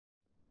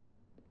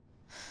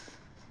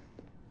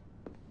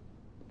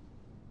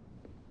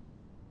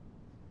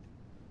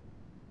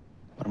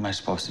am I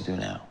supposed to do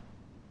now?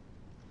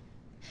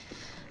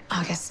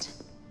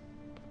 August.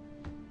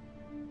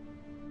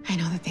 I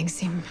know that things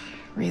seem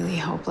really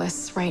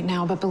hopeless right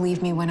now, but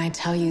believe me when I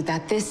tell you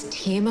that this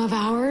team of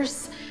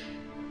ours,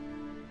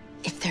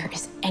 if there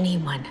is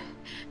anyone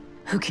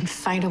who can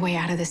find a way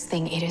out of this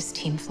thing, it is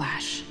Team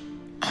Flash.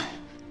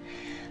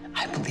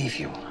 I believe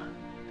you.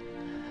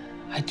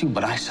 I do,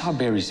 but I saw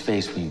Barry's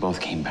face when you both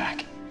came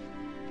back.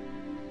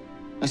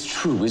 It's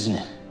true, isn't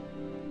it?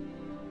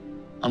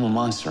 I'm a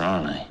monster,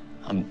 aren't I?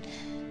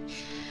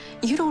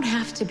 You don't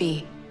have to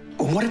be.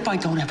 What if I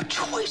don't have a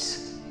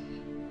choice?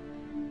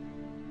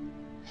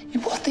 You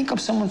both think I'm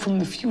someone from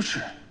the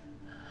future.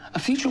 A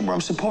future where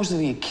I'm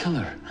supposedly a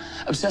killer,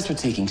 obsessed with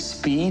taking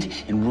speed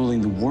and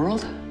ruling the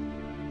world.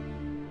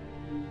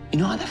 You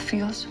know how that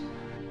feels?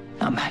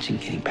 Now imagine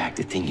getting back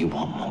the thing you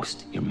want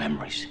most, your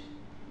memories.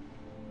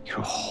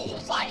 Your whole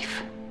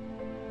life.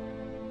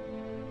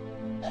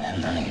 And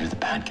then learning you're the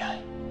bad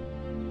guy.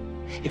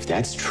 If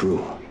that's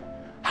true,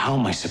 how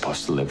am I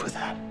supposed to live with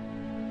that?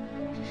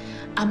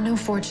 I'm no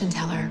fortune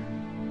teller,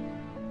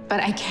 but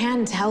I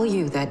can tell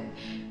you that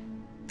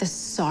the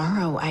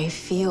sorrow I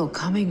feel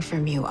coming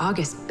from you,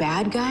 August,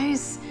 bad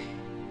guys,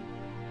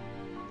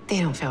 they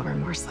don't feel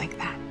remorse like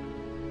that.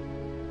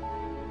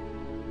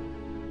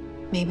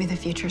 Maybe the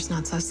future's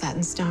not so set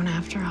in stone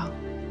after all.